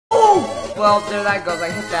Well, there that goes. I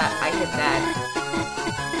hit that.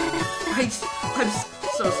 I'm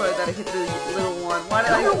so sorry that I hit the little one. Why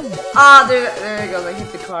did I? Ah, there it goes. I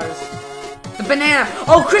hit the cars. The banana.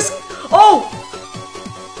 Oh, Kris. Oh,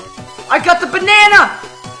 I got the banana.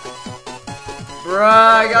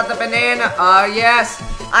 Bruh, I got the banana. Yes,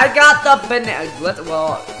 I got the banana.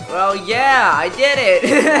 Well, yeah, I did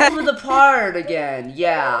it. Over the part again.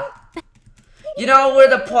 Yeah. You know where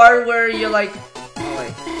the part where you're like, oh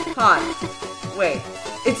wait, wait.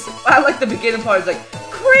 I like the beginning part. It's like,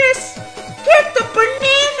 Kris, get the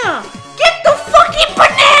banana! Get the fucking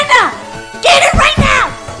banana! Get it right now!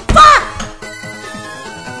 Fuck!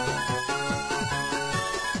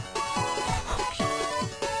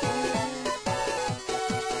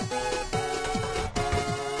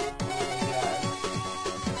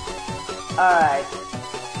 Alright.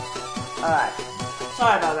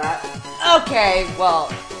 Sorry about that. Okay, well.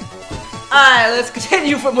 Alright, let's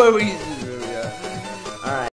continue from where we